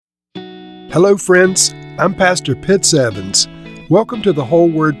Hello, friends. I'm Pastor Pitts Evans. Welcome to the Whole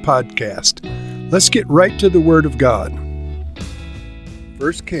Word Podcast. Let's get right to the Word of God.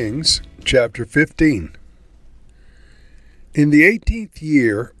 1 Kings chapter 15. In the 18th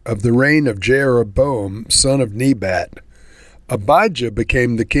year of the reign of Jeroboam, son of Nebat, Abijah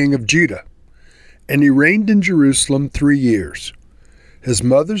became the king of Judah, and he reigned in Jerusalem 3 years. His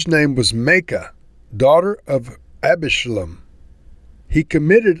mother's name was Maacah, daughter of Abishalom. He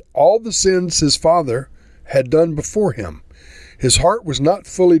committed all the sins his father had done before him. His heart was not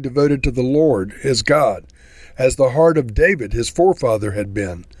fully devoted to the Lord, his God, as the heart of David, his forefather, had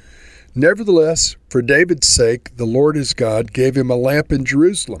been. Nevertheless, for David's sake, the Lord his God gave him a lamp in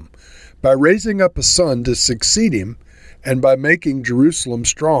Jerusalem, by raising up a son to succeed him, and by making Jerusalem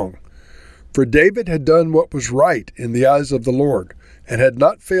strong. For David had done what was right in the eyes of the Lord, and had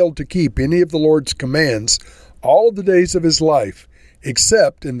not failed to keep any of the Lord's commands all of the days of his life,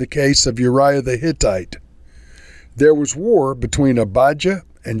 except in the case of Uriah the Hittite. There was war between Abijah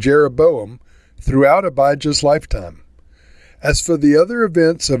and Jeroboam throughout Abijah's lifetime. As for the other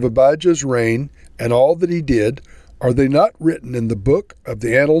events of Abijah's reign and all that he did, are they not written in the book of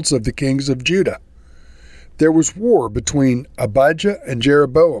the annals of the kings of Judah? There was war between Abijah and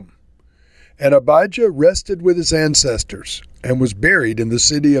Jeroboam. And Abijah rested with his ancestors and was buried in the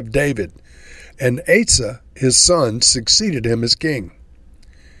city of David, and Asa, his son, succeeded him as king.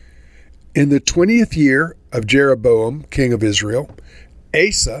 In the 20th year of Jeroboam, king of Israel,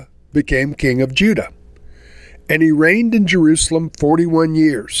 Asa became king of Judah, and he reigned in Jerusalem 41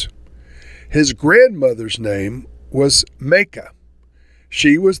 years. His grandmother's name was Maacah.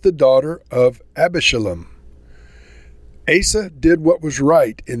 She was the daughter of Abishalom. Asa did what was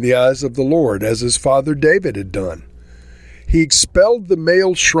right in the eyes of the Lord, as his father David had done. He expelled the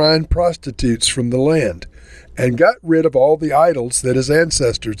male shrine prostitutes from the land and got rid of all the idols that his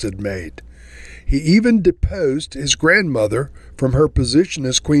ancestors had made. He even deposed his grandmother from her position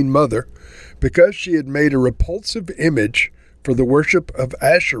as queen mother because she had made a repulsive image for the worship of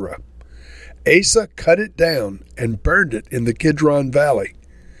Asherah. Asa cut it down and burned it in the Kidron Valley.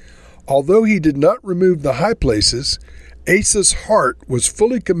 Although he did not remove the high places, Asa's heart was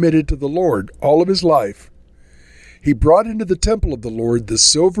fully committed to the Lord all of his life. He brought into the temple of the Lord the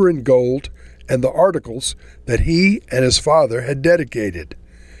silver and gold and the articles that he and his father had dedicated.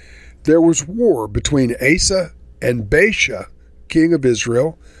 There was war between Asa and Baasha, king of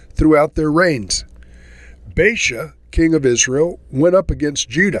Israel, throughout their reigns. Baasha, king of Israel, went up against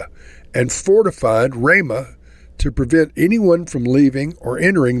Judah and fortified Ramah to prevent anyone from leaving or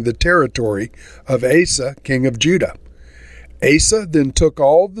entering the territory of Asa, king of Judah. Asa then took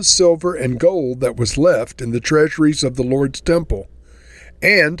all the silver and gold that was left in the treasuries of the Lord's temple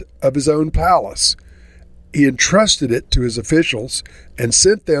and of his own palace. He entrusted it to his officials and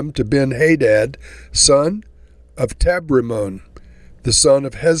sent them to Ben-Hadad, son of Tabrimon, the son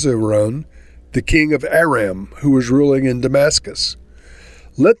of Hezron, the king of Aram, who was ruling in Damascus.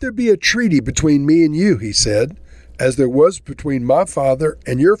 "Let there be a treaty between me and you," he said, "as there was between my father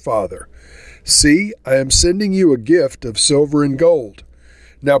and your father. See, I am sending you a gift of silver and gold.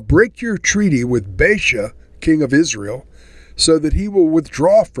 Now break your treaty with Baasha, king of Israel, so that he will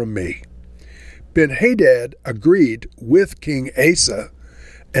withdraw from me." Ben-Hadad agreed with King Asa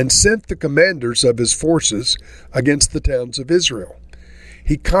and sent the commanders of his forces against the towns of Israel.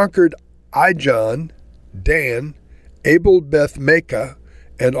 He conquered Ijon, Dan, Abel-Beth-Maacah,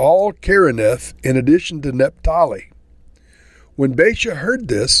 and all Kereneth, in addition to Naphtali. When Baasha heard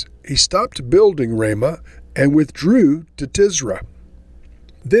this, he stopped building Ramah and withdrew to Tisra.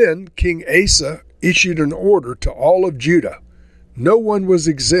 Then King Asa issued an order to all of Judah. No one was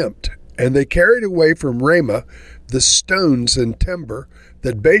exempt, and they carried away from Ramah the stones and timber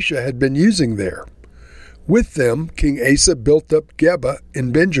that Baasha had been using there. With them, King Asa built up Geba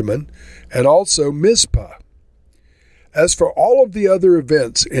in Benjamin, and also Mizpah. As for all of the other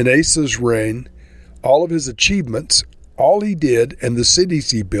events in Asa's reign, all of his achievements, all he did, and the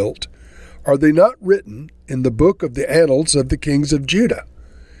cities he built, are they not written in the book of the annals of the kings of Judah?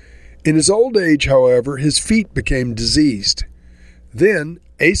 In his old age, however, his feet became diseased. Then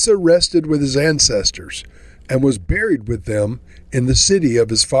Asa rested with his ancestors, and was buried with them in the city of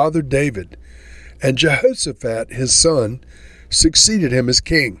his father David, and Jehoshaphat his son succeeded him as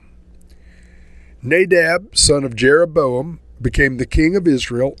king. Nadab, son of Jeroboam, became the king of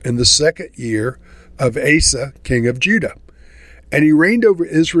Israel in the 2nd year of Asa, king of Judah, and he reigned over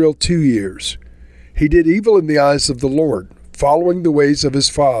Israel 2 years. He did evil in the eyes of the Lord, following the ways of his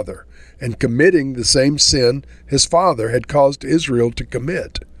father, and committing the same sin his father had caused Israel to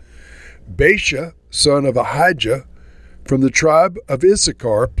commit. Baasha, son of Ahijah, from the tribe of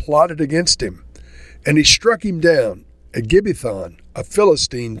Issachar plotted against him, and he struck him down at Gibbethon, a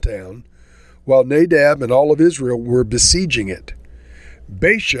Philistine town, while Nadab and all of Israel were besieging it.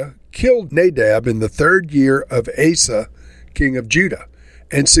 Baasha killed Nadab in the 3rd year of Asa, king of Judah,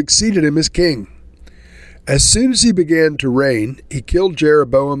 and succeeded him as king. As soon as he began to reign, he killed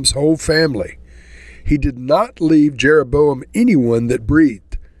Jeroboam's whole family. He did not leave Jeroboam anyone that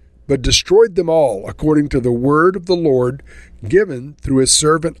breathed, but destroyed them all according to the word of the Lord given through his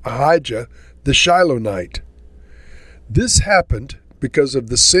servant Ahijah the Shilonite. This happened because of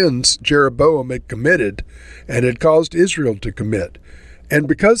the sins Jeroboam had committed and had caused Israel to commit, and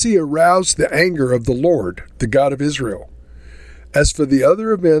because he aroused the anger of the Lord, the God of Israel. As for the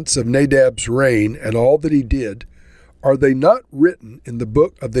other events of Nadab's reign and all that he did, are they not written in the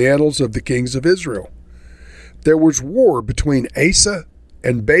book of the annals of the kings of Israel? There was war between Asa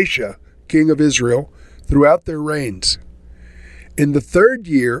and Baasha, king of Israel, throughout their reigns. In the 3rd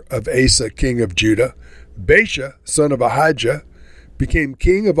year of Asa, king of Judah, Baasha, son of Ahijah, became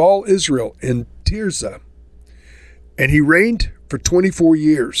king of all Israel in Tirzah, and he reigned for 24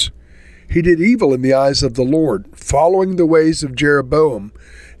 years. He did evil in the eyes of the Lord, following the ways of Jeroboam,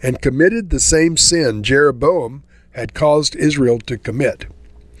 and committed the same sin Jeroboam had caused Israel to commit.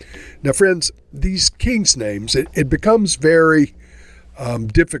 Now, friends, these kings' names, it becomes very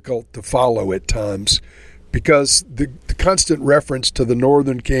difficult to follow at times, because the constant reference to the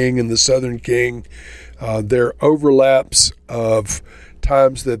northern king and the southern king, their overlaps of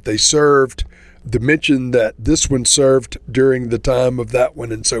times that they served, the mention that this one served during the time of that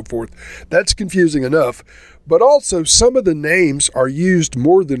one and so forth. That's confusing enough, but also some of the names are used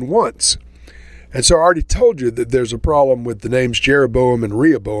more than once. And so I already told you that there's a problem with the names Jeroboam and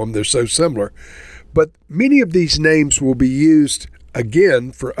Rehoboam. They're so similar. But many of these names will be used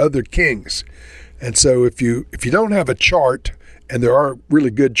again for other kings. And so if you don't have a chart, and there are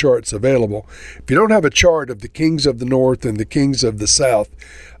really good charts available, if you don't have a chart of the kings of the north and the kings of the south,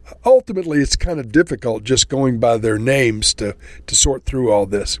 ultimately it's kind of difficult just going by their names to sort through all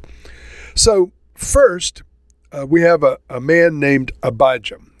this. So first, we have a man named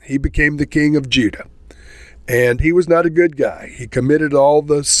Abijah. He became the king of Judah, and he was not a good guy. He committed all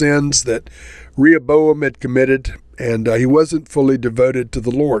the sins that Rehoboam had committed, and he wasn't fully devoted to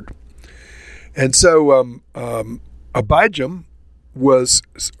the Lord. And so Abijah was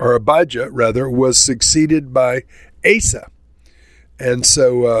succeeded by Asa. And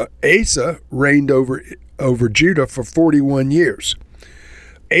so Asa reigned over Judah for 41 years.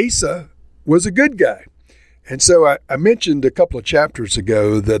 Asa was a good guy. And so I mentioned a couple of chapters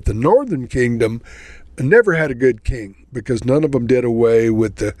ago that the northern kingdom never had a good king, because none of them did away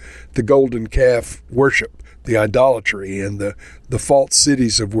with the golden calf worship, the idolatry, and the false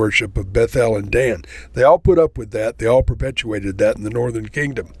cities of worship of Bethel and Dan. They all put up with that. They all perpetuated that in the northern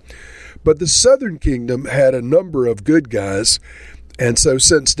kingdom. But the southern kingdom had a number of good guys. And so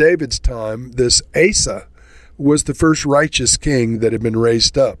since David's time, this Asa was the first righteous king that had been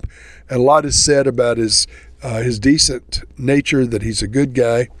raised up. And a lot is said about his decent nature, that he's a good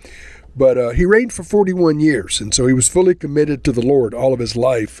guy. But he reigned for 41 years, and so he was fully committed to the Lord all of his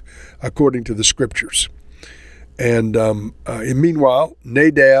life, according to the Scriptures. And meanwhile,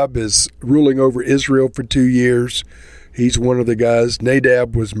 Nadab is ruling over Israel for 2 years. He's one of the guys.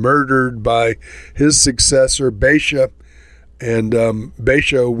 Nadab was murdered by his successor, Baasha, and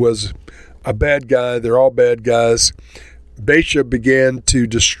Baasha was a bad guy. They're all bad guys. Baasha began to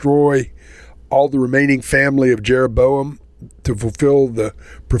destroy all the remaining family of Jeroboam to fulfill the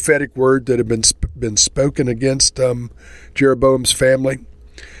prophetic word that had been spoken against Jeroboam's family.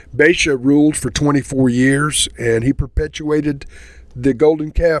 Baasha ruled for 24 years, and he perpetuated the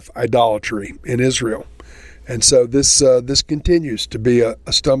golden calf idolatry in Israel. And so this continues to be a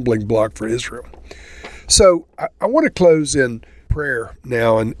stumbling block for Israel. So I want to close in prayer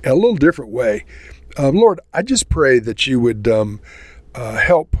now in a little different way. Lord, I just pray that you would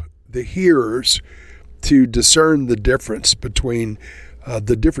help the hearers to discern the difference between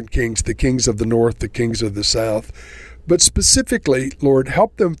the different kings, the kings of the north, the kings of the south. But specifically, Lord,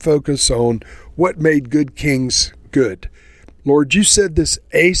 help them focus on what made good kings good. Lord, you said this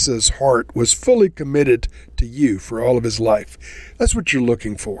Asa's heart was fully committed to you for all of his life. That's what you're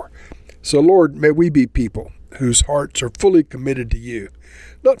looking for. So, Lord, may we be people whose hearts are fully committed to you,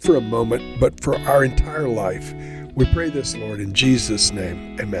 not for a moment, but for our entire life. We pray this, Lord, in Jesus'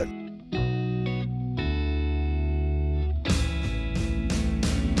 name. Amen.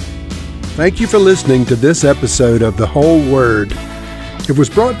 Thank you for listening to this episode of The Whole Word. It was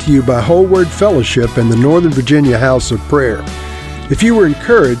brought to you by Whole Word Fellowship and the Northern Virginia House of Prayer. If you were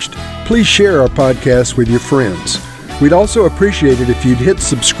encouraged, please share our podcast with your friends. We'd also appreciate it if you'd hit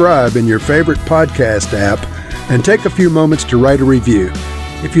subscribe in your favorite podcast app and take a few moments to write a review.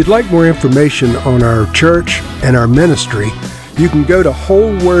 If you'd like more information on our church and our ministry, you can go to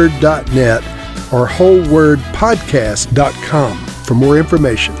wholeword.net or wholewordpodcast.com for more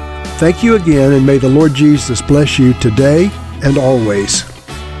information. Thank you again, and may the Lord Jesus bless you today and always.